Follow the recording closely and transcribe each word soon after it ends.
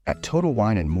At Total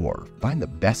Wine & More, find the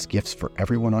best gifts for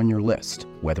everyone on your list,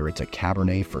 whether it's a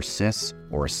Cabernet for sis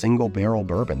or a single barrel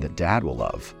bourbon that Dad will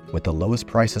love. With the lowest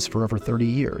prices for over 30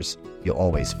 years, you'll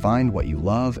always find what you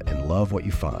love and love what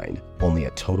you find. Only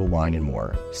at Total Wine &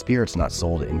 More. Spirits not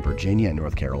sold in Virginia and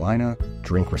North Carolina.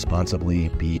 Drink responsibly.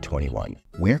 Be 21.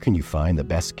 Where can you find the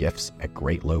best gifts at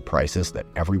great low prices that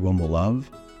everyone will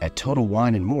love? At Total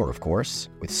Wine & More, of course.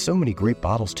 With so many great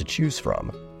bottles to choose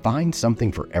from. Find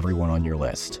something for everyone on your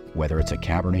list, whether it's a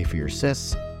Cabernet for your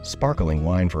sis, sparkling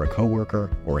wine for a coworker,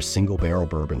 or a single barrel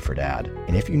bourbon for Dad.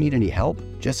 And if you need any help,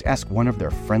 just ask one of their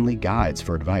friendly guides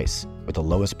for advice. With the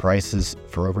lowest prices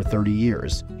for over 30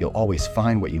 years, you'll always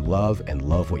find what you love and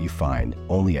love what you find.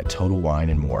 Only at Total Wine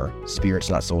 & More.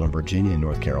 Spirits not sold in Virginia and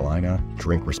North Carolina.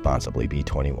 Drink responsibly. Be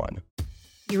 21.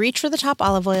 You reach for the top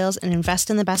olive oils and invest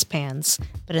in the best pans.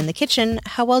 But in the kitchen,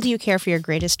 how well do you care for your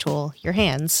greatest tool, your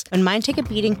hands? When mine take a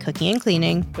beating cooking and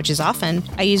cleaning, which is often,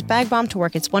 I use Bag Balm to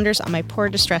work its wonders on my poor,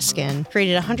 distressed skin.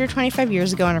 Created 125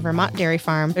 years ago on a Vermont dairy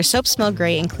farm, their soaps smell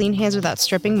great and clean hands without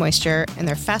stripping moisture, and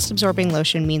their fast-absorbing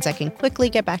lotion means I can quickly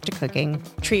get back to cooking.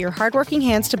 Treat your hardworking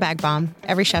hands to Bag Balm,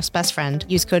 every chef's best friend.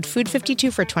 Use code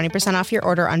FOOD52 for 20% off your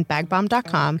order on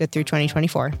bagbalm.com. Good through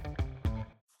 2024.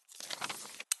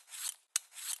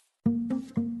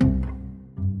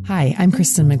 Hi, I'm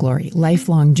Kristen McGlory,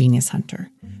 lifelong genius hunter.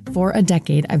 For a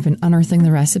decade, I've been unearthing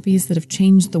the recipes that have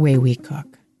changed the way we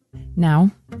cook.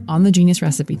 Now, on the Genius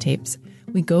Recipe Tapes,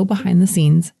 we go behind the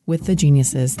scenes with the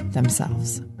geniuses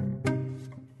themselves.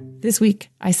 This week,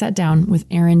 I sat down with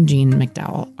Erin Jeanne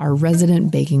McDowell, our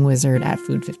resident baking wizard at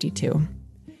Food 52.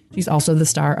 She's also the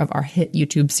star of our hit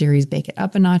YouTube series Bake It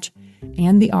Up a Notch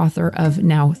and the author of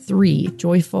now 3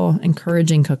 joyful,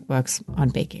 encouraging cookbooks on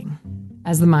baking.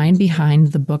 As the mind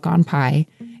behind the book on pie,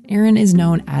 Erin is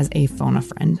known as a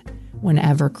phone-a-friend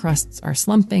whenever crusts are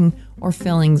slumping or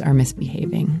fillings are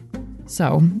misbehaving.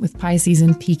 So, with pie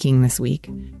season peaking this week,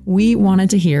 we wanted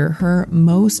to hear her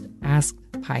most asked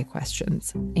pie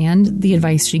questions and the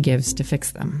advice she gives to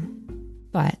fix them.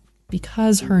 But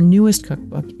because her newest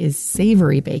cookbook is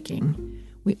savory baking,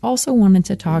 we also wanted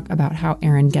to talk about how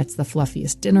Erin gets the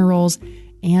fluffiest dinner rolls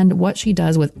and what she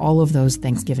does with all of those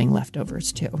Thanksgiving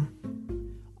leftovers too.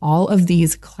 All of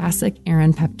these classic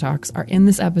Erin pep talks are in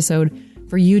this episode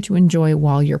for you to enjoy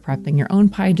while you're prepping your own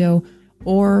pie dough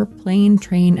or plane,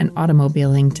 train, and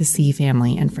automobiling to see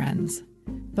family and friends.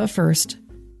 But first,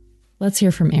 let's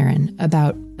hear from Erin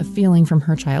about a feeling from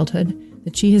her childhood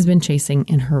that she has been chasing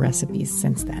in her recipes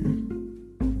since then.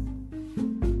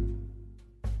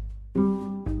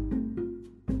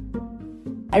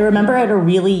 I remember at a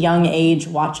really young age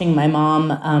watching my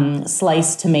mom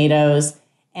slice tomatoes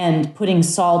and putting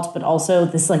salt, but also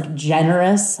this like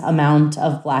generous amount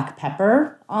of black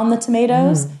pepper on the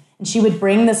tomatoes. And she would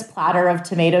bring this platter of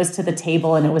tomatoes to the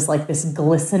table, and it was like this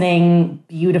glistening,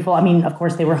 beautiful. I mean, of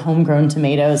course, they were homegrown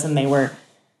tomatoes, and they were,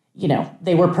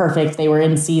 they were perfect. They were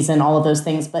in season, all of those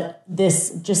things. But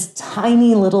this just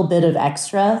tiny little bit of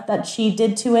extra that she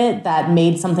did to it that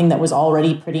made something that was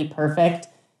already pretty perfect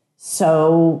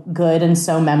so good and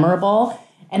so memorable.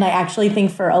 And I actually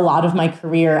think for a lot of my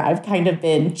career, I've kind of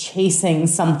been chasing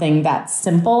something that's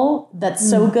simple, that's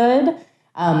so good.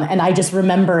 And I just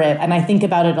remember it. And I think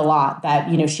about it a lot that,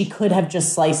 she could have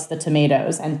just sliced the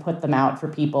tomatoes and put them out for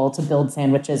people to build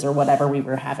sandwiches or whatever we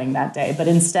were having that day. But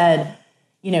instead,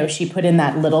 she put in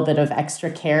that little bit of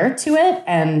extra care to it.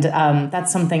 And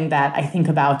that's something that I think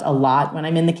about a lot when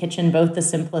I'm in the kitchen, both the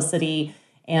simplicity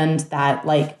and that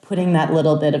like putting that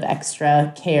little bit of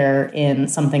extra care in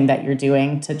something that you're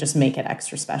doing to just make it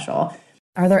extra special.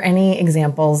 Are there any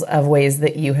examples of ways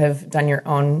that you have done your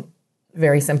own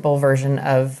very simple version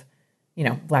of,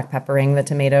 black peppering the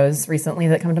tomatoes recently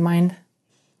that come to mind?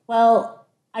 Well,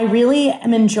 I really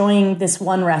am enjoying this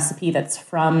one recipe that's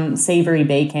from Savory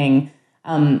Baking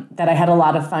that I had a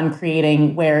lot of fun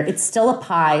creating, where it's still a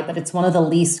pie, but it's one of the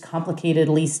least complicated,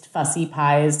 least fussy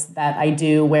pies that I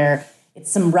do, where it's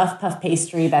some rough puff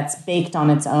pastry that's baked on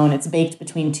its own. It's baked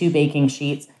between 2 baking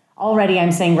sheets. Already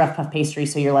I'm saying rough puff pastry,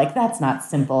 so you're like, that's not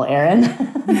simple, Erin.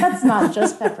 That's not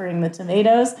just peppering the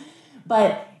tomatoes.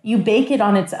 But you bake it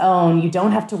on its own. You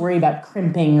don't have to worry about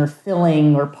crimping or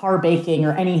filling or par baking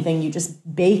or anything. You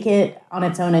just bake it on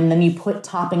its own, and then you put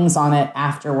toppings on it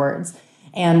afterwards.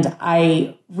 And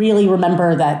I really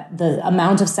remember that the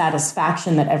amount of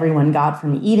satisfaction that everyone got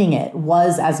from eating it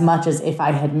was as much as if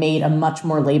I had made a much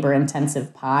more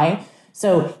labor-intensive pie.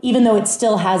 So even though it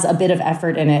still has a bit of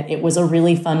effort in it, it was a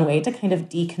really fun way to kind of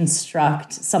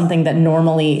deconstruct something that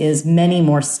normally is many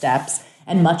more steps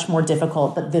and much more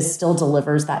difficult, but this still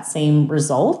delivers that same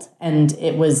result. And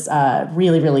it was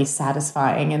really, really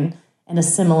satisfying and and a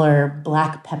similar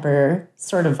black pepper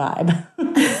sort of vibe.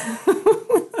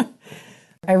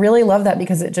 I really love that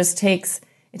because it takes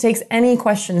any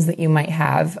questions that you might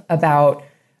have about,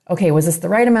 okay, was this the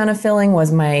right amount of filling?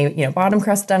 Was my, bottom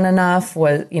crust done enough?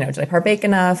 Did I part-bake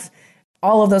enough?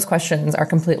 All of those questions are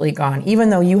completely gone,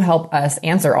 even though you help us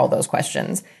answer all those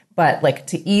questions. But like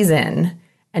to ease in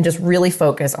and just really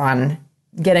focus on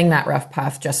getting that rough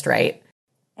puff just right.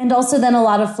 And also then a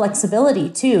lot of flexibility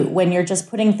too. When you're just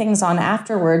putting things on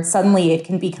afterwards, suddenly it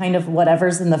can be kind of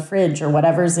whatever's in the fridge or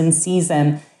whatever's in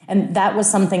season. And that was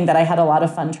something that I had a lot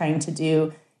of fun trying to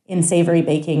do in savory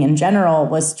baking in general,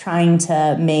 was trying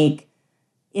to make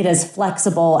it as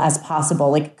flexible as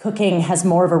possible. Like cooking has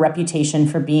more of a reputation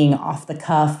for being off the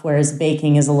cuff, whereas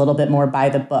baking is a little bit more by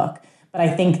the book. But I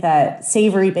think that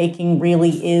savory baking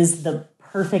really is the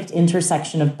perfect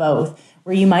intersection of both,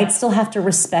 where you might still have to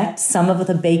respect some of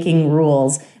the baking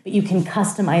rules, but you can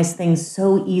customize things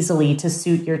so easily to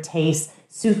suit your taste,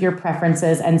 suit your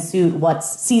preferences, and suit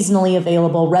what's seasonally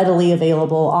available, readily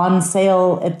available, on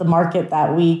sale at the market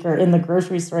that week or in the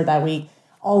grocery store that week,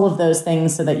 all of those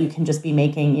things so that you can just be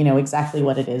making, exactly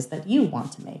what it is that you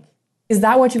want to make. Is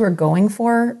that what you were going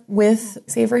for with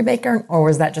Savory Baker? Or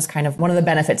was that just kind of one of the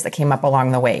benefits that came up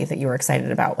along the way that you were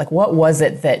excited about? Like, what was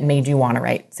it that made you want to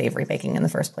write Savory Baking in the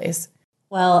first place?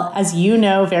 Well, as you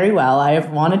know very well, I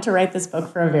have wanted to write this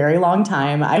book for a very long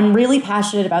time. I'm really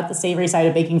passionate about the savory side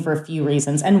of baking for a few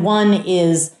reasons. And one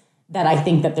is that I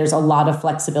think that there's a lot of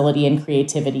flexibility and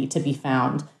creativity to be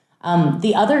found.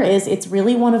 The other is it's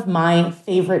really one of my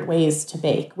favorite ways to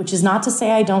bake, which is not to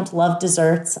say I don't love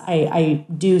desserts. I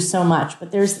do so much.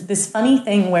 But there's this funny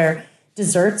thing where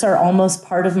desserts are almost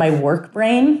part of my work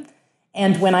brain.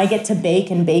 And when I get to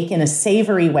bake and bake in a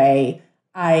savory way,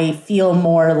 I feel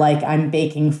more like I'm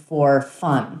baking for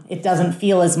fun. It doesn't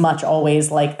feel as much always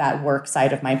like that work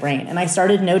side of my brain. And I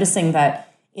started noticing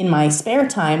that in my spare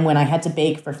time when I had to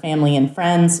bake for family and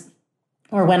friends,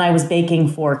 or when I was baking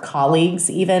for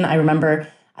colleagues even. I remember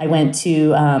I went to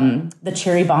the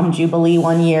Cherry Bomb Jubilee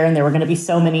one year, and there were going to be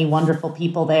so many wonderful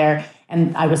people there,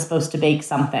 and I was supposed to bake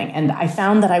something. And I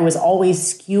found that I was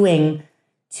always skewing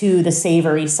to the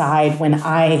savory side when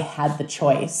I had the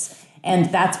choice.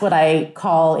 And that's what I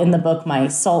call in the book my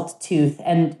salt tooth.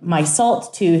 And my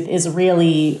salt tooth is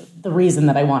really the reason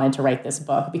that I wanted to write this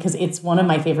book, because it's one of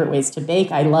my favorite ways to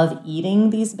bake. I love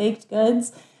eating these baked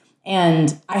goods.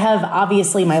 And I have,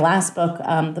 obviously, my last book,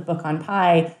 the book on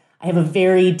pie, I have a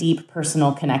very deep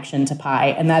personal connection to pie.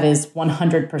 And that is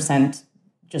 100%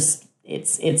 just,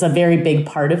 it's a very big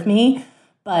part of me.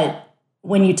 But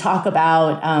when you talk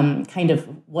about kind of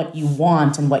what you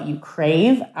want and what you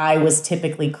crave, I was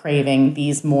typically craving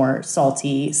these more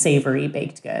salty, savory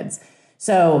baked goods.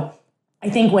 So I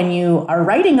think when you are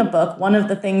writing a book, one of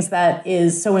the things that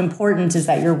is so important is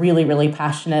that you're really, really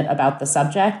passionate about the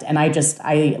subject. And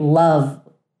I love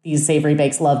these savory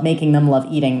bakes, love making them, love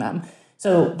eating them.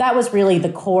 So that was really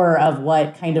the core of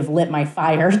what kind of lit my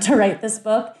fire to write this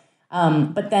book.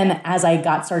 But then as I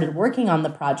got started working on the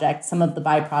project, some of the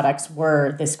byproducts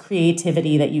were this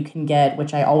creativity that you can get,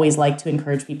 which I always like to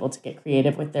encourage people to get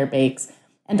creative with their bakes.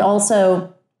 And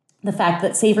also the fact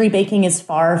that savory baking is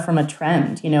far from a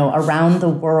trend. Around the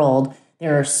world,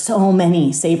 there are so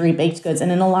many savory baked goods.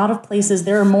 And in a lot of places,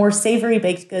 there are more savory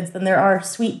baked goods than there are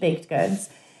sweet baked goods.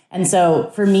 And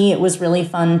so for me, it was really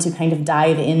fun to kind of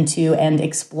dive into and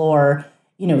explore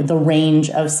the range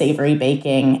of savory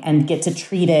baking and get to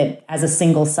treat it as a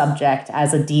single subject,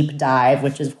 as a deep dive,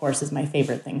 which of course is my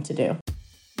favorite thing to do.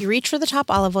 You reach for the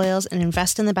top olive oils and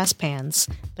invest in the best pans.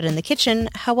 But in the kitchen,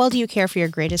 how well do you care for your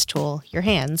greatest tool, your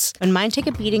hands? When mine take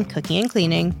a beating cooking and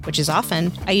cleaning, which is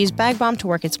often, I use Bag Balm to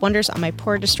work its wonders on my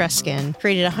poor, distressed skin.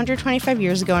 Created 125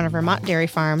 years ago on a Vermont dairy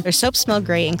farm, their soaps smell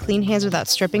great and clean hands without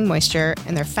stripping moisture,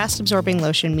 and their fast-absorbing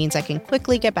lotion means I can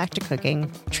quickly get back to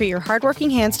cooking. Treat your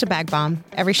hardworking hands to Bag Balm,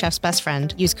 every chef's best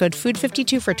friend. Use code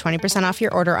FOOD52 for 20% off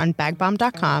your order on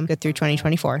bagbalm.com, good through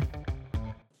 2024.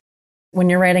 When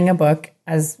you're writing a book,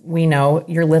 as we know,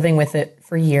 you're living with it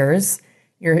for years.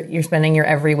 You're spending your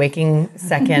every waking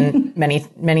second, many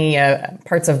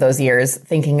parts of those years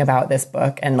thinking about this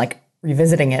book and like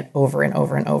revisiting it over and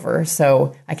over and over.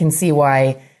 So I can see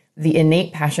why the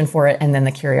innate passion for it and then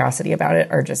the curiosity about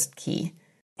it are just key.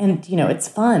 And, it's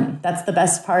fun. That's the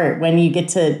best part. When you get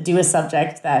to do a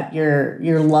subject that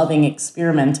you're loving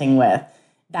experimenting with,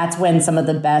 that's when some of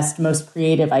the best, most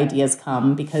creative ideas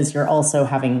come, because you're also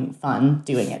having fun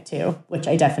doing it too, which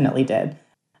I definitely did.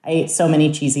 I ate so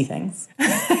many cheesy things.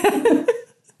 Do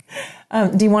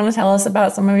you want to tell us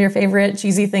about some of your favorite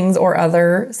cheesy things or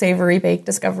other savory bake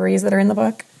discoveries that are in the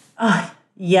book?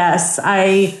 Yes,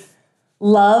 I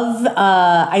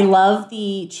I love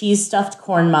the cheese stuffed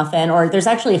corn muffin, or there's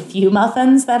actually a few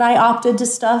muffins that I opted to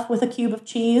stuff with a cube of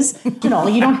cheese. You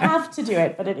don't have to do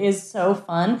it, but it is so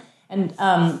fun. And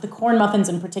the corn muffins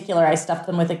in particular, I stuffed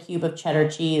them with a cube of cheddar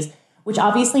cheese, which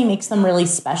obviously makes them really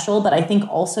special, but I think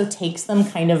also takes them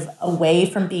kind of away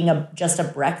from being just a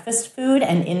breakfast food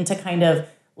and into kind of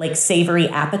like savory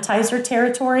appetizer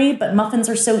territory. But muffins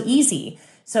are so easy.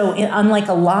 So unlike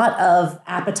a lot of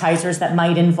appetizers that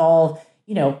might involve,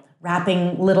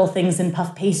 wrapping little things in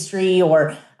puff pastry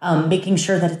or making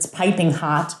sure that it's piping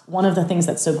hot, one of the things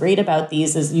that's so great about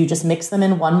these is you just mix them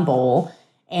in one bowl.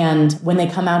 And when they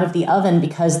come out of the oven,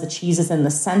 because the cheese is in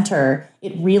the center,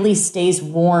 it really stays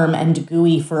warm and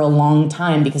gooey for a long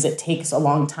time because it takes a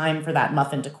long time for that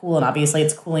muffin to cool. And obviously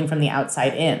it's cooling from the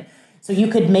outside in. So you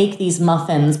could make these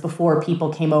muffins before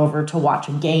people came over to watch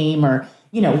a game or,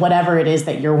 whatever it is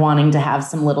that you're wanting to have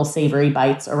some little savory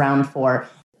bites around for.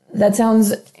 That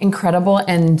sounds incredible.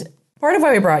 And part of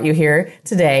why we brought you here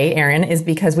today, Erin, is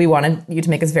because we wanted you to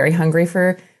make us very hungry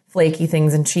for flaky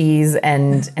things and cheese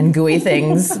and gooey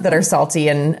things that are salty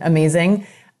and amazing.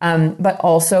 But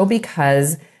also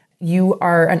because you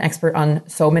are an expert on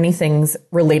so many things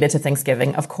related to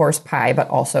Thanksgiving, of course, pie, but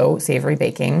also savory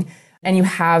baking. And you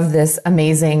have this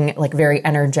amazing, very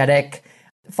energetic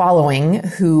following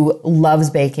who loves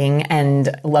baking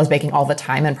all the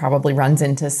time and probably runs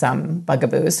into some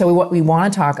bugaboos. So we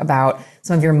want to talk about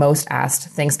some of your most asked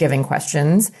Thanksgiving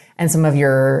questions and some of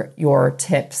your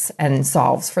tips and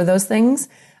solves for those things.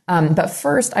 But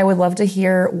first, I would love to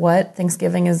hear what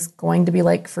Thanksgiving is going to be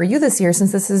like for you this year,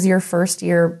 since this is your first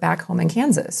year back home in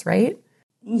Kansas, right?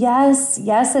 Yes,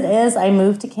 it is. I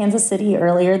moved to Kansas City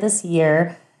earlier this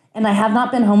year, and I have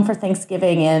not been home for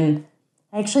Thanksgiving in,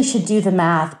 I actually should do the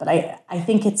math, but I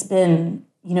think it's been,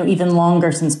 even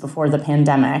longer since before the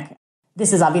pandemic.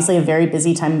 This is obviously a very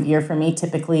busy time of year for me,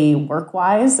 typically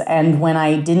work-wise. And when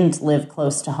I didn't live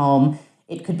close to home,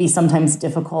 it could be sometimes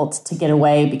difficult to get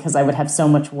away because I would have so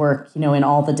much work, in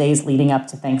all the days leading up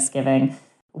to Thanksgiving.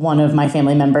 One of my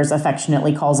family members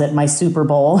affectionately calls it my Super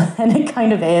Bowl, and it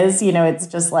kind of is. It's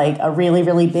just like a really,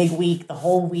 really big week, the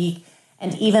whole week.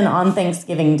 And even on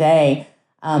Thanksgiving Day,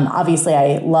 obviously,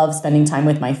 I love spending time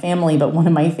with my family, but one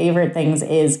of my favorite things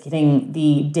is getting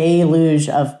the deluge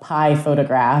of pie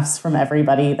photographs from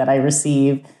everybody that I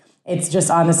receive. It's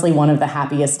just honestly one of the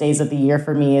happiest days of the year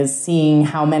for me is seeing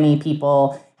how many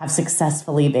people have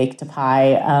successfully baked a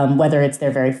pie, whether it's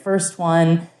their very first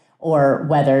one or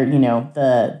whether,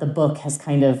 the book has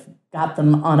kind of got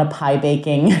them on a pie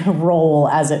baking roll,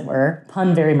 as it were.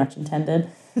 Pun very much intended.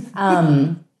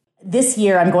 This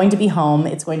year, I'm going to be home.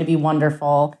 It's going to be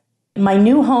wonderful. My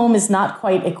new home is not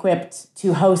quite equipped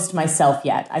to host myself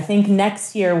yet. I think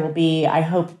next year will be, I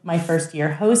hope, my first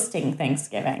year hosting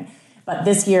Thanksgiving. But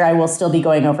this year, I will still be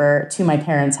going over to my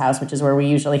parents' house, which is where we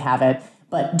usually have it,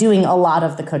 but doing a lot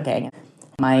of the cooking.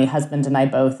 My husband and I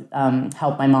both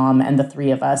help my mom, and the three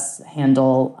of us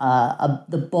handle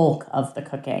the bulk of the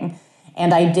cooking.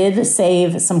 And I did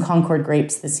save some Concord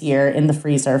grapes this year in the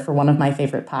freezer for one of my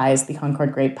favorite pies, the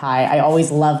Concord grape pie. I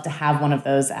always love to have one of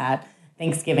those at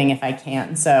Thanksgiving if I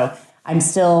can. So I'm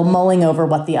still mulling over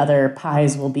what the other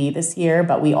pies will be this year,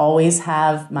 but we always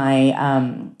have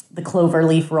my the clover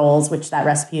leaf rolls, which that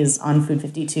recipe is on Food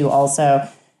 52 also.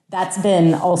 That's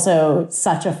been also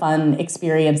such a fun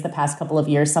experience the past couple of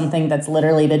years, something that's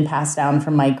literally been passed down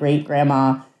from my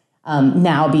great-grandma,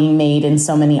 now being made in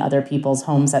so many other people's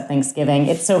homes at Thanksgiving.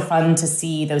 It's so fun to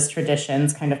see those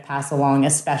traditions kind of pass along,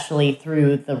 especially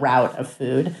through the route of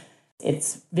food.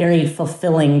 It's very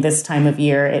fulfilling this time of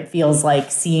year. It feels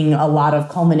like seeing a lot of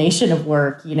culmination of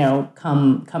work,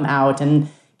 come out and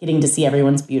getting to see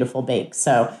everyone's beautiful bake.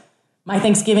 So my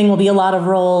Thanksgiving will be a lot of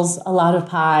rolls, a lot of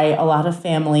pie, a lot of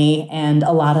family, and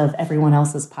a lot of everyone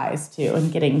else's pies too,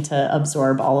 and getting to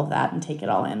absorb all of that and take it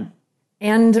all in.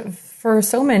 And for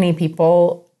so many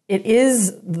people, it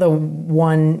is the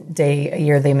one day a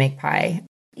year they make pie.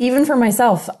 Even for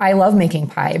myself, I love making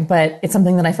pie, but it's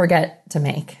something that I forget to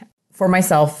make. For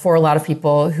myself, for a lot of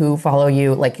people who follow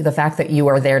you, like the fact that you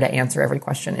are there to answer every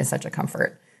question is such a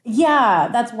comfort. Yeah,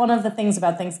 that's one of the things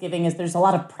about Thanksgiving is there's a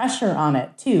lot of pressure on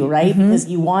it too, right? Mm-hmm. Because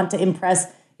you want to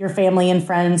impress your family and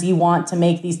friends. You want to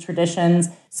make these traditions.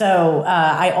 So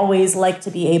I always like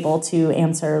to be able to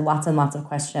answer lots and lots of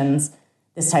questions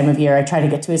this time of year. I try to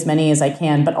get to as many as I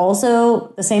can, but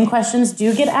also the same questions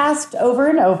do get asked over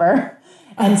and over.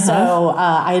 And so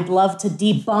I'd love to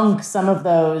debunk some of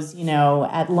those,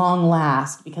 at long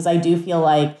last, because I do feel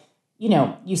like,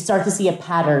 you start to see a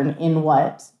pattern in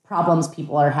what problems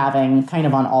people are having kind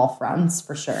of on all fronts,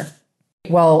 for sure.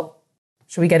 Well,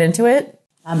 should we get into it?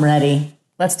 I'm ready.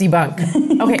 Let's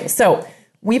debunk. Okay, so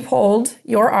we polled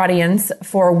your audience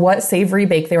for what savory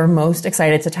bake they were most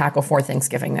excited to tackle for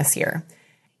Thanksgiving this year.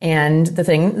 And the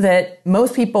thing that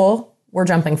most people were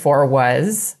jumping for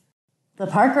was... the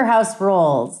Parker House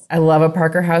rolls. I love a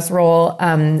Parker House roll.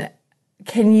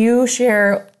 Can you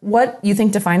share what you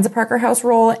think defines a Parker House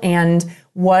roll and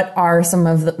what are some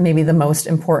of maybe the most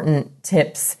important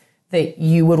tips that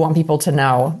you would want people to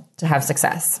know to have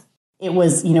success? It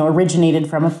was, originated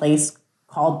from a place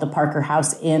called the Parker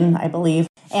House Inn, I believe.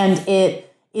 And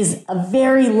it is a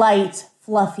very light,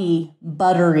 fluffy,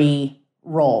 buttery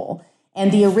roll.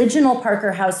 And the original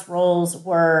Parker House rolls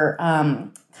were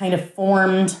kind of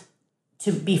formed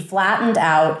to be flattened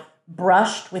out,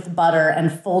 brushed with butter,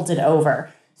 and folded over.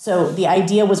 So the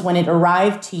idea was when it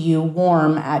arrived to you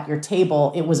warm at your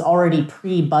table, it was already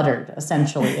pre-buttered,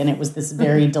 essentially, and it was this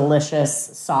very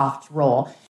delicious, soft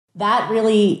roll. That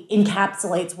really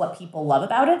encapsulates what people love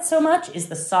about it so much, is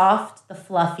the soft, the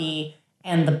fluffy,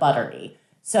 and the buttery.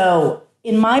 So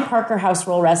in my Parker House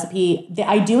roll recipe,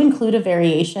 I do include a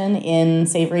variation in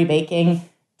savory baking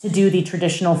to do the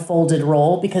traditional folded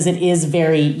roll because it is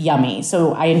very yummy.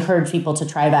 So I encourage people to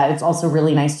try that. It's also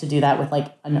really nice to do that with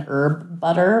like an herb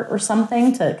butter or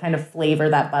something to kind of flavor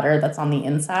that butter that's on the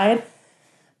inside.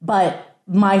 But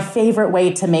my favorite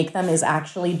way to make them is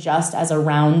actually just as a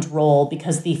round roll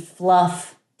because the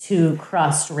fluff to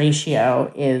crust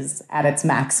ratio is at its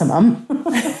maximum.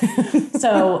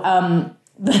 So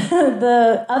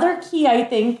the other key, I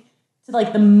think, to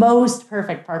like the most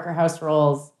perfect Parker House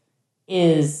rolls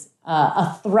is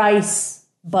a thrice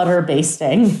butter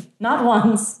basting. Not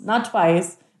once, not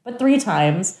twice, but 3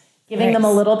 times. Giving them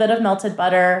a little bit of melted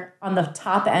butter on the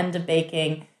top end of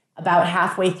baking, about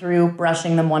halfway through,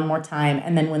 brushing them one more time,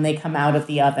 and then when they come out of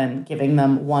the oven, giving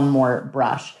them one more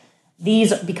brush.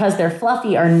 These, because they're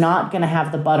fluffy, are not going to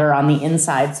have the butter on the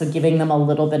inside, so giving them a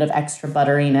little bit of extra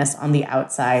butteriness on the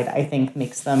outside, I think,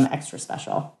 makes them extra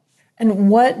special. And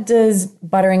what does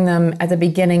buttering them at the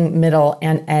beginning, middle,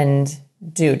 and end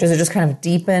do? Does it just kind of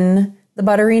deepen the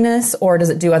butteriness, or does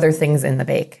it do other things in the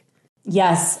bake?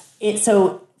 Yes.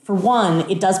 So for one,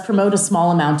 it does promote a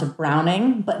small amount of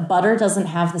browning, but butter doesn't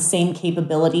have the same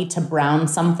capability to brown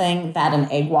something that an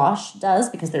egg wash does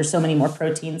because there's so many more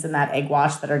proteins in that egg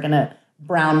wash that are going to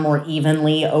brown more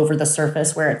evenly over the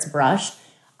surface where it's brushed.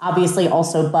 Obviously,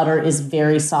 also, butter is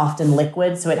very soft and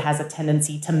liquid, so it has a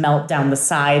tendency to melt down the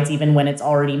sides even when it's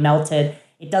already melted.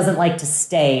 It doesn't like to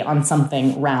stay on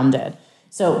something rounded.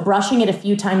 So brushing it a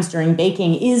few times during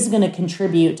baking is going to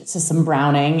contribute to some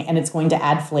browning, and it's going to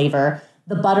add flavor.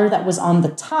 The butter that was on the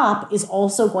top is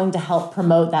also going to help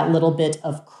promote that little bit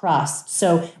of crust.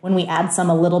 So when we add some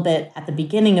a little bit at the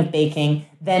beginning of baking,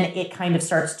 then it kind of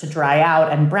starts to dry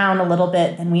out and brown a little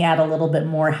bit. Then we add a little bit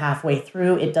more halfway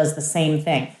through. It does the same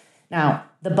thing. Now,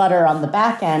 the butter on the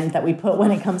back end that we put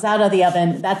when it comes out of the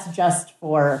oven, that's just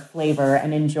for flavor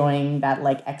and enjoying that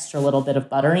like extra little bit of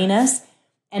butteriness.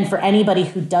 And for anybody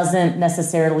who doesn't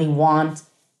necessarily want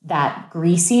that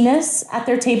greasiness at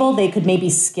their table, they could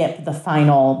maybe skip the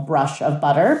final brush of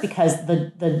butter because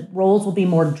the rolls will be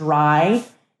more dry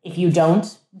if you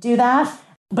don't do that.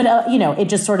 But, it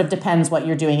just sort of depends what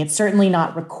you're doing. It's certainly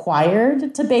not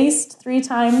required to baste 3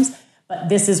 times, but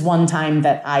this is one time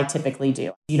that I typically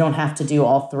do. You don't have to do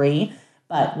all 3,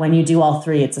 but when you do all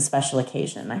 3, it's a special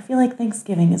occasion. I feel like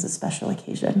Thanksgiving is a special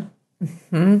occasion.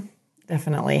 Mm-hmm.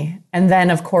 Definitely. And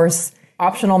then, of course,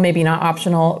 optional, maybe not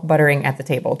optional, buttering at the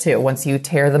table too. Once you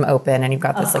tear them open and you've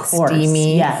got this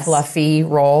steamy, fluffy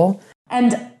roll.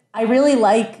 And I really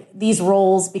like these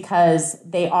rolls because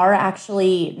they are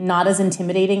actually not as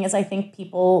intimidating as I think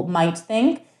people might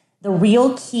think. The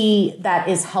real key that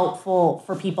is helpful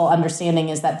for people understanding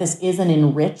is that this is an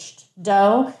enriched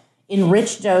dough.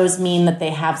 Enriched doughs mean that they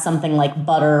have something like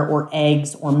butter or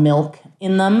eggs or milk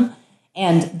in them.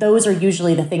 And those are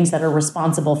usually the things that are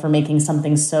responsible for making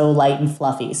something so light and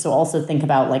fluffy. So also think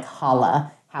about like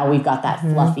challah, how we've got that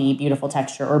fluffy, beautiful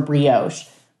texture, or brioche.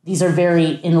 These are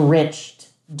very enriched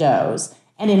doughs.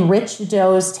 And enriched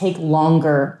doughs take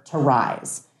longer to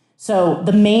rise. So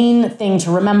the main thing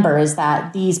to remember is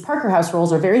that these Parker House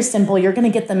rolls are very simple. You're going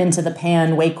to get them into the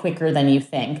pan way quicker than you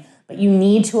think. But you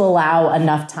need to allow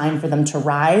enough time for them to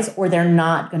rise, or they're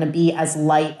not going to be as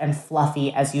light and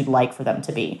fluffy as you'd like for them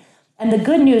to be. And the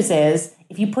good news is,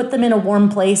 if you put them in a warm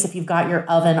place, if you've got your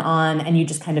oven on and you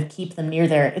just kind of keep them near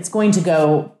there, it's going to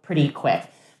go pretty quick.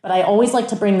 But I always like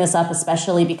to bring this up,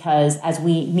 especially because as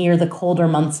we near the colder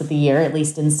months of the year, at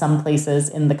least in some places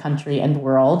in the country and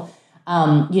world,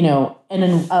 an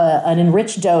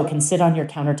enriched dough can sit on your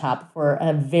countertop for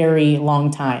a very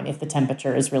long time if the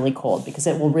temperature is really cold, because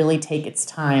it will really take its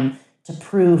time to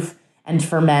proof and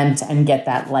ferment and get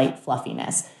that light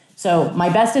fluffiness. So my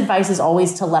best advice is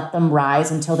always to let them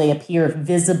rise until they appear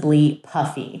visibly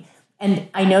puffy. And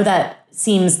I know that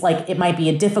seems like it might be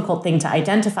a difficult thing to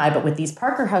identify, but with these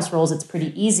Parker House rolls, it's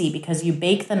pretty easy because you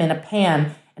bake them in a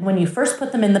pan. And when you first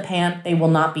put them in the pan, they will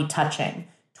not be touching.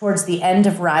 Towards the end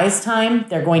of rise time,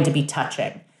 they're going to be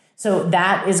touching. So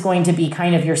that is going to be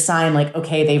kind of your sign like,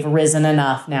 okay, they've risen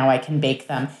enough. Now I can bake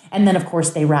them. And then, of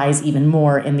course, they rise even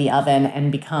more in the oven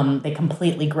and they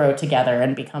completely grow together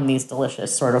and become these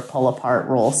delicious sort of pull apart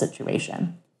roll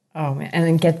situation. Oh, man. And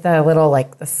then get the little,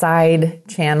 like, the side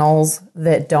channels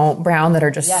that don't brown that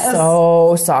are just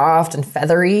so soft and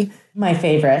feathery. My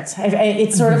favorite.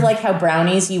 It's sort of like how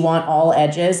brownies, you want all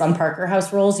edges. On Parker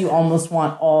House rolls, you almost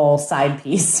want all side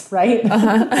piece, right?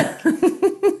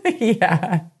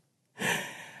 Yeah.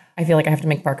 I feel like I have to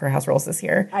make Parker House rolls this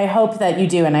year. I hope that you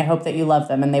do, and I hope that you love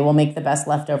them, and they will make the best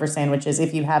leftover sandwiches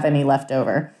if you have any left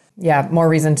over. Yeah, more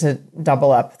reason to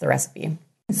double up the recipe.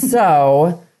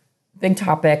 So, big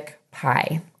topic,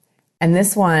 pie. And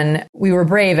this one, we were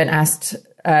brave and asked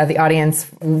the audience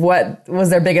what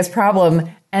was their biggest problem,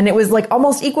 and it was like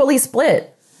almost equally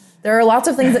split. There are lots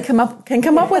of things that can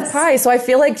come up with pie. So I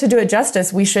feel like to do it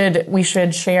justice, we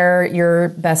should share your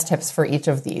best tips for each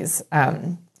of these.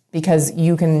 Because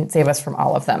you can save us from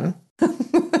all of them.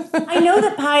 I know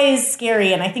that pie is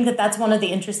scary, and I think that that's one of the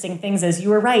interesting things is you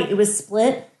were right. It was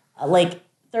split like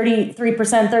 33%,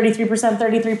 33%,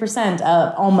 33%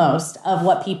 almost of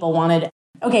what people wanted.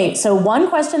 Okay, so one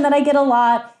question that I get a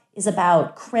lot is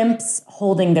about crimps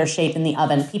holding their shape in the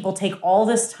oven. People take all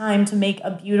this time to make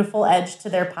a beautiful edge to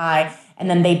their pie, and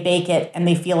then they bake it, and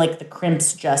they feel like the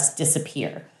crimps just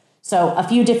disappear. So a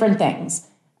few different things.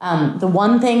 The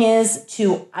one thing is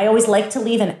I always like to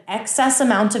leave an excess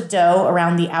amount of dough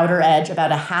around the outer edge,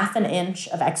 about a half an inch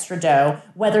of extra dough.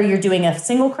 Whether you're doing a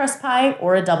single crust pie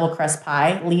or a double crust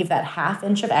pie, leave that half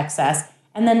inch of excess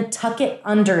and then tuck it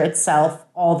under itself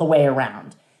all the way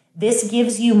around. This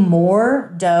gives you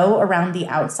more dough around the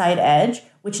outside edge,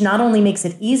 which not only makes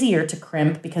it easier to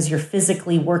crimp because you're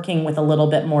physically working with a little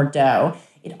bit more dough,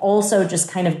 it also just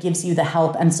kind of gives you the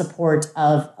help and support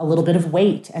of a little bit of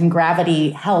weight, and gravity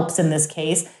helps in this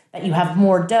case that you have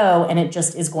more dough and it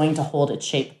just is going to hold its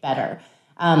shape better.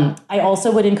 I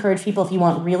also would encourage people, if you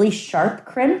want really sharp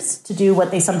crimps, to do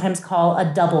what they sometimes call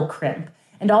a double crimp.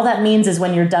 And all that means is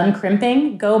when you're done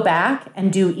crimping, go back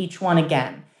and do each one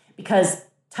again, because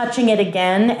touching it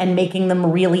again and making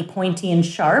them really pointy and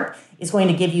sharp is going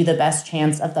to give you the best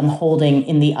chance of them holding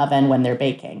in the oven when they're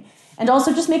baking. And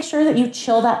also just make sure that you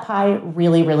chill that pie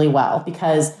really, really well,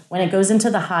 because when it goes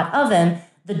into the hot oven,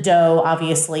 the dough,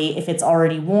 obviously, if it's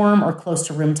already warm or close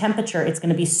to room temperature, it's going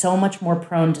to be so much more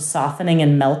prone to softening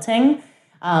and melting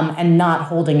and not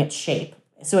holding its shape.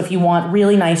 So if you want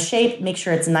really nice shape, make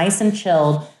sure it's nice and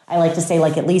chilled. I like to say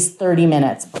like at least 30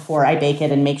 minutes before I bake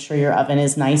it, and make sure your oven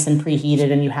is nice and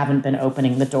preheated and you haven't been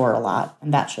opening the door a lot,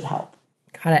 and that should help.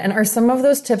 Got it. And are some of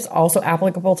those tips also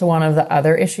applicable to one of the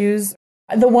other issues?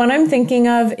 The one I'm thinking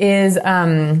of is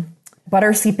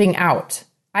butter seeping out.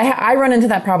 I run into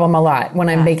that problem a lot when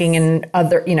I'm baking in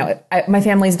other, my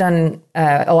family's done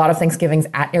a lot of Thanksgivings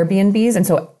at Airbnbs. And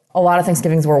so a lot of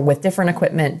Thanksgivings were with different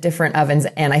equipment, different ovens.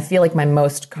 And I feel like my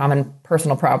most common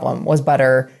personal problem was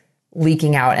butter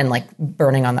leaking out and like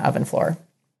burning on the oven floor.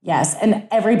 Yes. And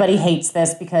everybody hates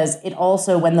this because it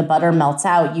also, when the butter melts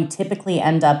out, you typically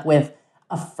end up with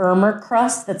a firmer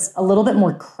crust that's a little bit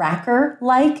more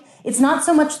cracker-like. It's not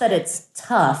so much that it's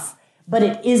tough, but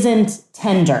it isn't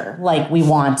tender like we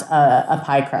want a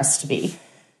pie crust to be.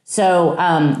 So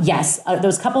yes,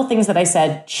 those couple things that I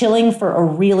said, chilling for a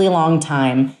really long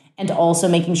time, and also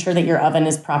making sure that your oven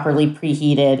is properly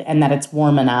preheated and that it's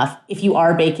warm enough. If you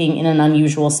are baking in an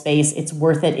unusual space, it's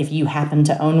worth it, if you happen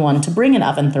to own one, to bring an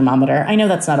oven thermometer. I know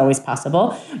that's not always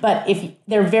possible, but if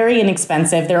they're very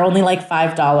inexpensive, they're only like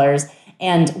 $5.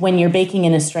 And when you're baking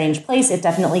in a strange place, it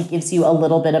definitely gives you a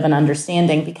little bit of an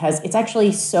understanding, because it's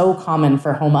actually so common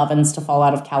for home ovens to fall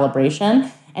out of calibration.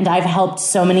 And I've helped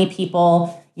so many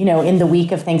people, in the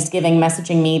week of Thanksgiving,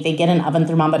 messaging me, they get an oven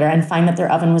thermometer and find that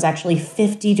their oven was actually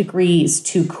 50 degrees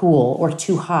too cool or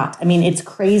too hot. I mean, it's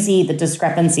crazy the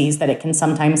discrepancies that it can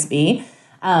sometimes be.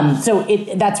 So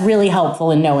that's really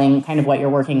helpful in knowing kind of what you're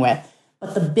working with.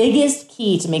 But the biggest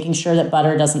key to making sure that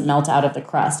butter doesn't melt out of the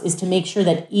crust is to make sure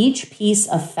that each piece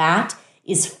of fat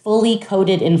is fully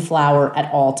coated in flour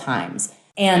at all times.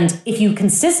 And if you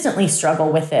consistently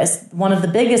struggle with this, one of the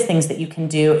biggest things that you can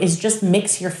do is just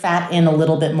mix your fat in a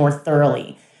little bit more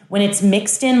thoroughly. When it's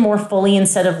mixed in more fully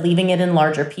instead of leaving it in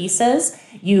larger pieces,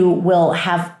 you will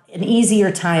have an easier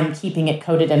time keeping it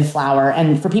coated in flour.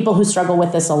 And for people who struggle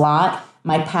with this a lot,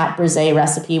 My pâte brisée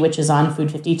recipe, which is on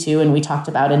Food 52 and we talked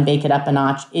about in Bake It Up a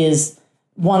Notch, is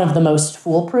one of the most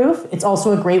foolproof. It's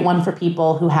also a great one for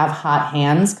people who have hot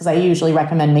hands, because I usually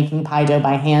recommend making pie dough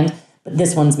by hand, but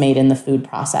this one's made in the food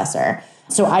processor.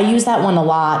 So I use that one a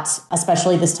lot,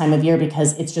 especially this time of year,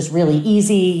 because it's just really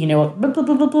easy. Boop, boop,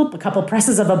 boop, boop, boop, a couple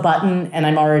presses of a button and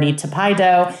I'm already to pie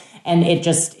dough. And it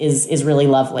just is really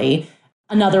lovely.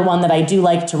 Another one that I do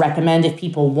like to recommend if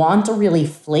people want a really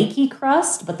flaky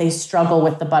crust, but they struggle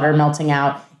with the butter melting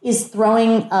out, is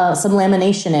throwing some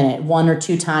lamination in it 1 or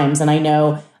 2 times. And I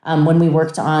know when we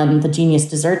worked on the Genius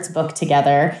Desserts book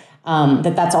together,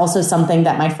 that's also something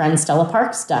that my friend Stella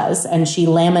Parks does. And she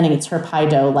laminates her pie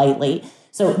dough lightly.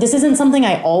 So this isn't something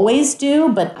I always do,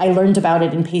 but I learned about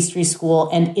it in pastry school.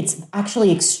 And it's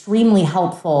actually extremely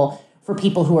helpful for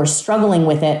people who are struggling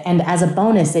with it. And as a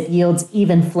bonus, it yields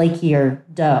even flakier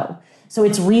dough. So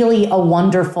it's really a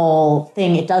wonderful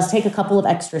thing. It does take a couple of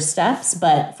extra steps,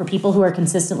 but for people who are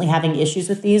consistently having issues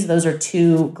with these, those are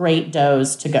 2 great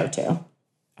doughs to go to.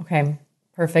 Okay,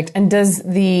 perfect. And does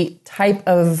the type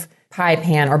of pie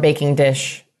pan or baking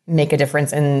dish make a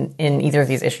difference in either of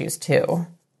these issues too?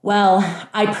 Well,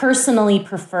 I personally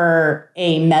prefer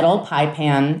a metal pie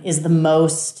pan is the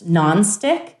most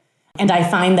nonstick. And I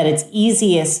find that it's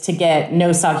easiest to get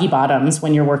no soggy bottoms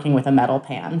when you're working with a metal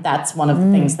pan. That's one of the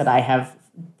things that I have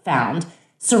found.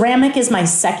 Ceramic is my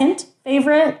second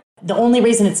favorite. The only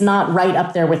reason it's not right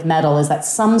up there with metal is that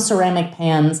some ceramic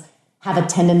pans have a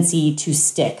tendency to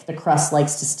stick. The crust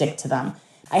likes to stick to them.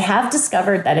 I have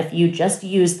discovered that if you just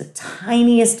use the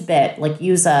tiniest bit, like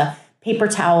use a paper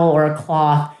towel or a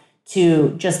cloth, to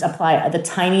just apply the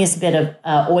tiniest bit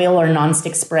of oil or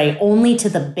nonstick spray only to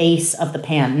the base of the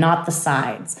pan, not the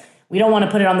sides. We don't want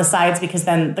to put it on the sides because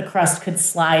then the crust could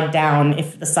slide down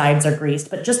if the sides are greased,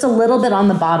 but just a little bit on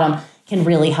the bottom can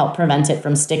really help prevent it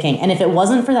from sticking. And if it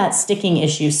wasn't for that sticking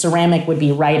issue, ceramic would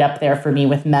be right up there for me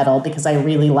with metal, because I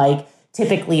really like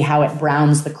typically how it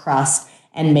browns the crust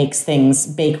and makes things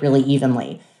bake really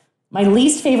evenly. My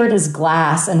least favorite is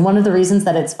glass, and one of the reasons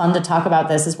that it's fun to talk about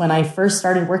this is when I first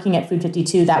started working at Food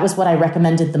 52, that was what I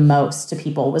recommended the most to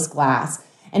people, was glass.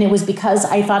 And it was because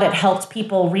I thought it helped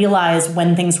people realize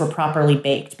when things were properly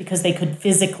baked, because they could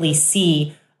physically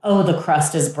see, oh, the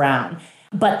crust is brown.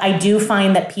 But I do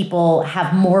find that people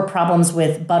have more problems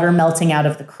with butter melting out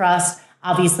of the crust.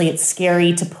 Obviously, it's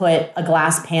scary to put a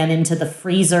glass pan into the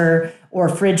freezer or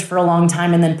fridge for a long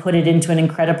time and then put it into an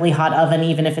incredibly hot oven,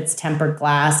 even if it's tempered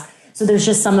glass. So there's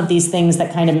just some of these things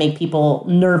that kind of make people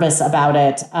nervous about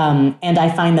it. And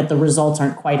I find that the results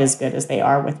aren't quite as good as they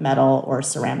are with metal or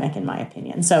ceramic, in my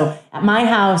opinion. So at my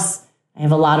house, I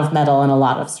have a lot of metal and a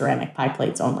lot of ceramic pie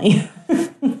plates only.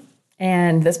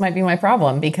 And this might be my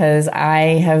problem, because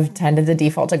I have tended to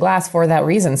default to glass for that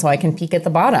reason, so I can peek at the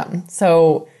bottom.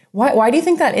 So why do you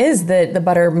think that is, that the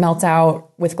butter melts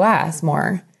out with glass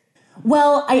more?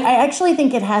 Well, I actually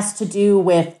think it has to do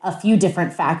with a few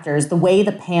different factors. The way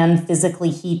the pan physically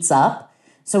heats up.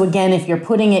 So again, if you're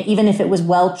putting it, even if it was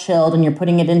well chilled and you're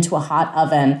putting it into a hot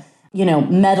oven,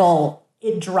 metal,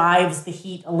 it drives the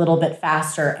heat a little bit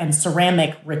faster, and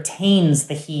ceramic retains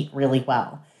the heat really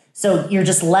well. So you're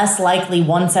just less likely,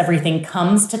 once everything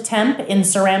comes to temp in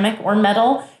ceramic or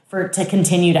metal, to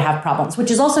continue to have problems,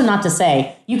 which is also not to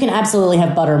say you can absolutely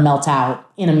have butter melt out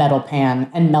in a metal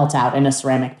pan and melt out in a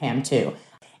ceramic pan too.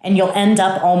 And you'll end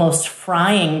up almost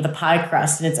frying the pie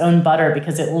crust in its own butter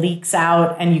because it leaks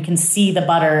out and you can see the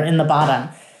butter in the bottom.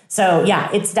 So yeah,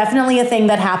 it's definitely a thing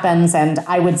that happens. And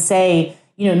I would say,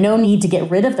 no need to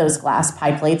get rid of those glass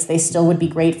pie plates. They still would be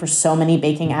great for so many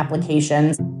baking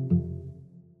applications.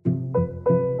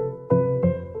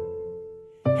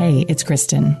 Hey, it's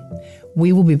Kristen.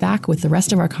 We will be back with the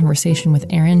rest of our conversation with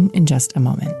Erin in just a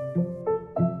moment.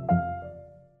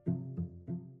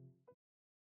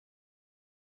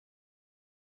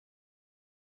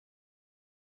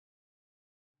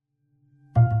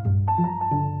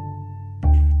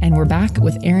 And we're back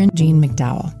with Erin Jeanne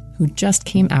McDowell, who just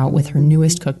came out with her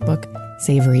newest cookbook,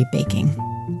 Savory Baking.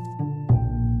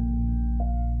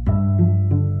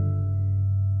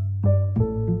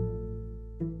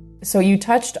 So you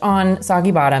touched on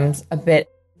soggy bottoms a bit.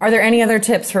 Are there any other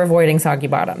tips for avoiding soggy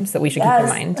bottoms that we should keep in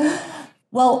mind?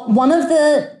 Well, one of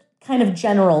the kind of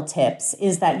general tips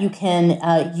is that you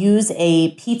can use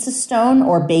a pizza stone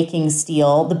or baking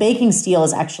steel. The baking steel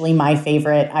is actually my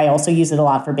favorite. I also use it a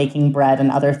lot for baking bread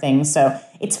and other things. So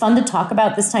it's fun to talk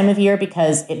about this time of year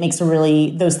because it makes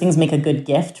those things make a good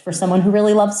gift for someone who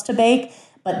really loves to bake.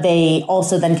 But they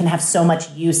also then can have so much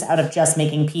use out of just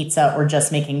making pizza or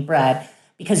just making bread.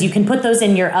 because you can put those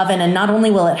in your oven, and not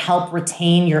only will it help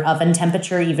retain your oven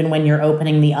temperature even when you're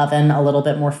opening the oven a little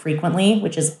bit more frequently,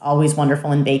 which is always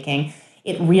wonderful in baking,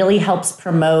 it really helps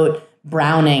promote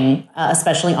browning,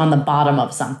 especially on the bottom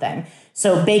of something.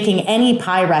 So baking any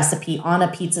pie recipe on a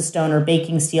pizza stone or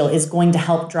baking steel is going to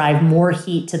help drive more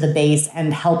heat to the base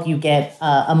and help you get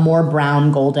a more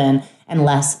brown, golden, and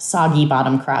less soggy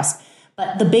bottom crust.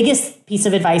 But the biggest piece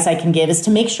of advice I can give is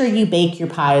to make sure you bake your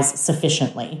pies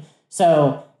sufficiently.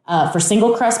 So for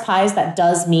single crust pies, that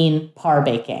does mean par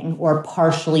baking or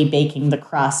partially baking the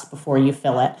crust before you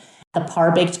fill it. The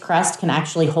par baked crust can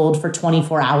actually hold for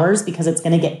 24 hours because it's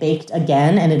going to get baked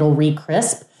again and it'll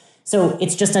re-crisp. So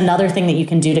it's just another thing that you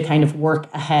can do to kind of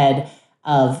work ahead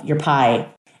of your pie.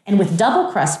 And with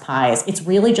double crust pies, it's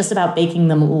really just about baking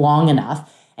them long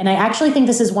enough. And I actually think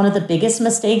this is one of the biggest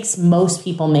mistakes most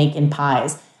people make in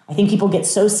pies. I think people get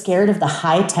so scared of the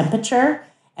high temperature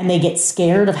and they get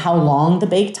scared of how long the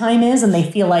bake time is, and they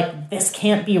feel like this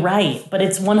can't be right. But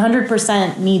it's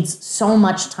 100% needs so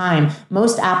much time.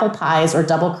 Most apple pies or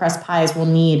double crust pies will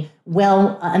need,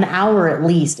 well, an hour at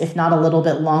least, if not a little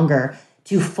bit longer,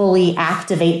 to fully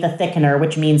activate the thickener,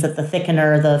 which means that the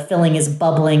thickener, the filling is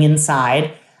bubbling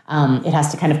inside. It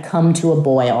has to kind of come to a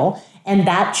boil. And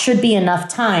that should be enough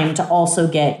time to also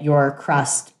get your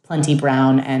crust plenty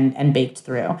brown and baked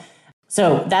through.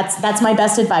 So that's my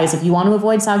best advice. If you want to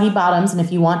avoid soggy bottoms and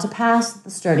if you want to pass the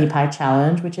sturdy pie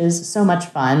challenge, which is so much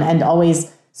fun and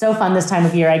always so fun this time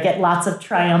of year, I get lots of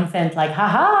triumphant, like,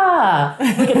 ha,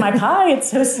 look at my pie, it's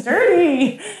so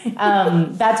sturdy.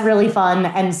 That's really fun.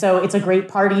 And so it's a great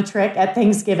party trick at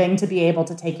Thanksgiving to be able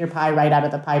to take your pie right out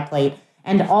of the pie plate.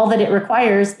 And all that it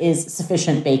requires is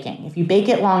sufficient baking. If you bake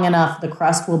it long enough, the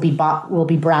crust will be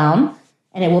brown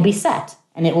and it will be set.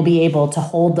 And it will be able to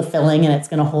hold the filling, and it's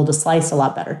going to hold a slice a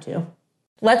lot better, too.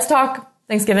 Let's talk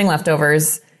Thanksgiving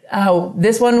leftovers.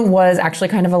 This one was actually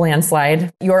kind of a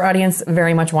landslide. Your audience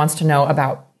very much wants to know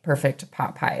about perfect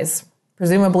pot pies,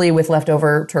 presumably with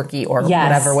leftover turkey or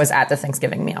whatever was at the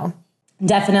Thanksgiving meal.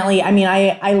 Definitely. I mean,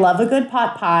 I love a good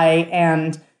pot pie,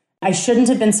 and I shouldn't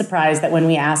have been surprised that when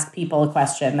we ask people a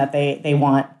question that they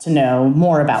want to know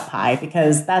more about pie,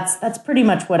 because that's pretty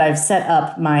much what I've set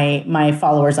up my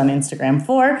followers on Instagram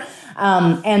for.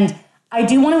 And I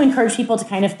do want to encourage people to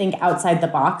kind of think outside the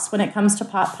box when it comes to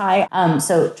pot pie.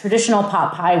 So traditional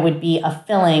pot pie would be a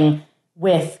filling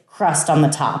with crust on the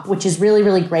top, which is really,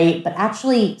 really great, but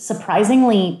actually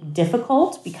surprisingly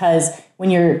difficult because when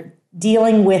you're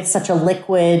dealing with such a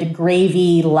liquid,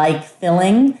 gravy-like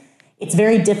filling, it's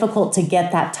very difficult to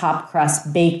get that top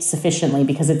crust baked sufficiently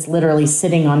because it's literally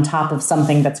sitting on top of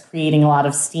something that's creating a lot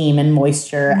of steam and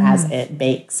moisture as it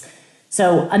bakes.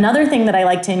 So another thing that I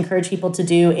like to encourage people to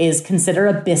do is consider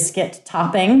a biscuit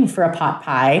topping for a pot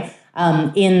pie.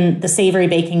 In the Savory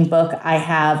Baking book, I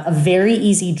have a very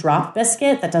easy drop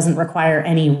biscuit that doesn't require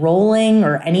any rolling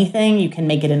or anything. You can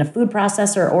make it in a food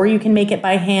processor or you can make it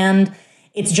by hand.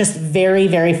 It's just very,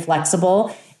 very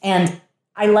flexible. And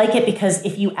I like it because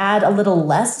if you add a little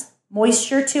less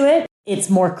moisture to it, it's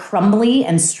more crumbly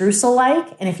and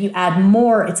streusel-like. And if you add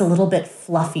more, it's a little bit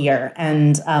fluffier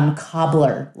and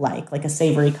cobbler-like a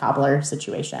savory cobbler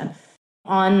situation.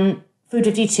 On Food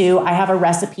 52, I have a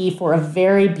recipe for a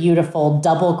very beautiful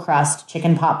double crust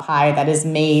chicken pot pie that is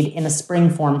made in a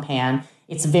springform pan.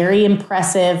 It's very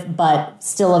impressive, but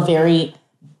still a very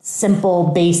simple,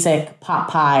 basic pot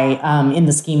pie in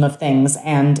the scheme of things.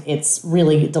 And it's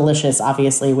really delicious,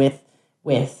 obviously,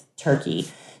 with turkey.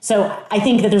 So I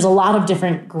think that there's a lot of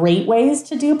different great ways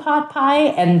to do pot pie.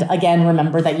 And again,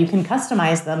 remember that you can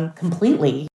customize them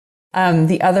completely.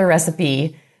 The other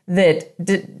recipe that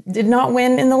did not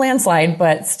win in the landslide,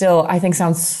 but still I think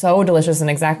sounds so delicious and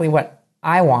exactly what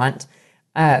I want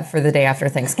for the day after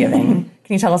Thanksgiving.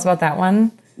 Can you tell us about that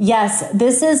one? Yes,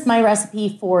 this is my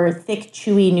recipe for thick,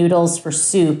 chewy noodles for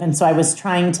soup. And so I was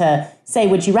trying to say,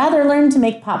 would you rather learn to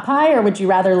make pot pie or would you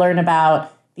rather learn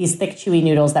about these thick, chewy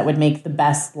noodles that would make the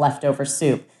best leftover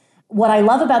soup? What I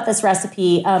love about this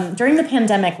recipe, during the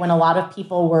pandemic, when a lot of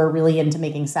people were really into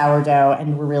making sourdough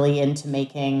and were really into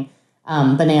making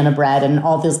banana bread and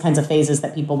all those kinds of phases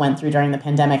that people went through during the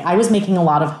pandemic, I was making a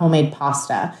lot of homemade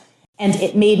pasta. And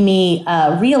it made me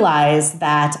realize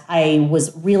that I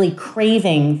was really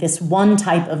craving this one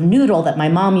type of noodle that my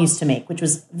mom used to make, which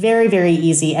was very, very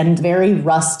easy and very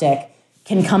rustic,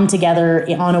 can come together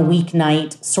on a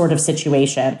weeknight sort of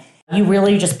situation. You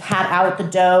really just pat out the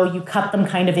dough, you cut them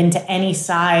kind of into any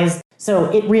size.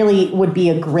 So it really would be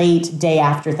a great day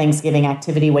after Thanksgiving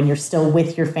activity when you're still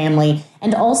with your family.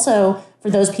 And also, for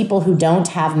those people who don't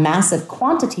have massive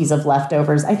quantities of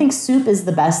leftovers, I think soup is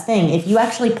the best thing. If you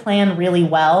actually plan really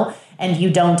well and you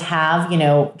don't have,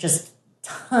 just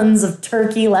tons of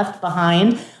turkey left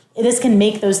behind, this can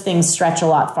make those things stretch a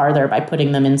lot farther by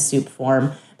putting them in soup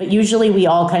form. But usually we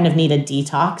all kind of need a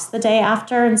detox the day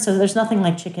after. And so there's nothing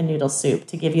like chicken noodle soup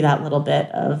to give you that little bit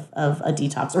of a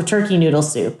detox, or turkey noodle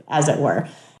soup, as it were.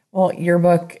 Well, your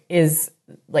book is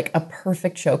like a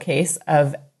perfect showcase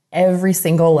of every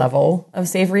single level of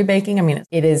savory baking. I mean,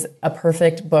 it is a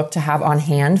perfect book to have on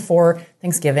hand for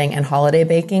Thanksgiving and holiday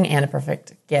baking, and a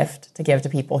perfect gift to give to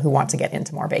people who want to get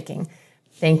into more baking.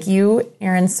 Thank you,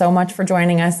 Erin, so much for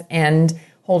joining us and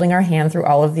holding our hand through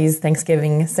all of these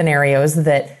Thanksgiving scenarios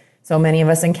that so many of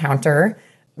us encounter.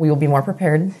 We will be more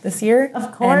prepared this year.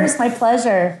 Of course, my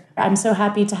pleasure. I'm so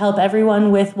happy to help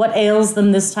everyone with what ails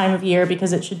them this time of year,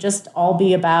 because it should just all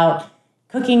be about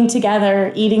cooking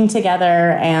together, eating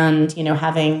together, and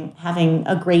having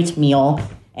a great meal.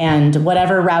 And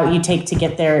whatever route you take to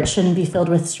get there, it shouldn't be filled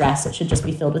with stress. It should just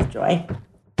be filled with joy.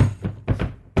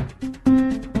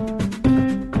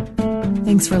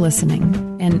 Thanks for listening.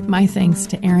 And my thanks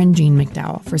to Erin Jeanne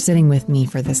McDowell for sitting with me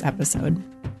for this episode.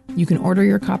 You can order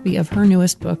your copy of her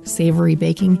newest book, Savory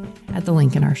Baking, at the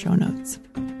link in our show notes.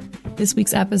 This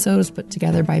week's episode was put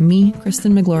together by me,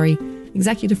 Kristen McGlory,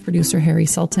 executive producer Harry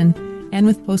Sultan, and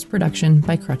with post-production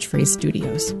by Crutchphrase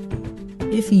Studios.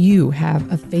 If you have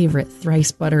a favorite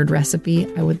thrice buttered recipe,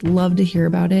 I would love to hear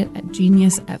about it at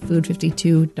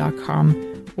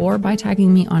genius@food52.com or by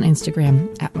tagging me on Instagram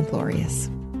 @McGlorious.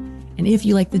 And if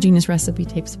you like the Genius Recipe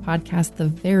Tapes podcast, the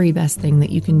very best thing that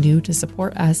you can do to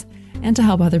support us and to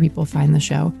help other people find the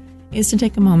show is to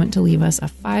take a moment to leave us a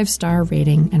 5-star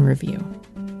rating and review.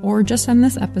 Or just send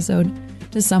this episode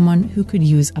to someone who could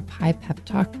use a pie pep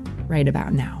talk right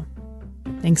about now.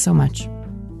 Thanks so much.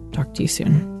 Talk to you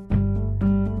soon.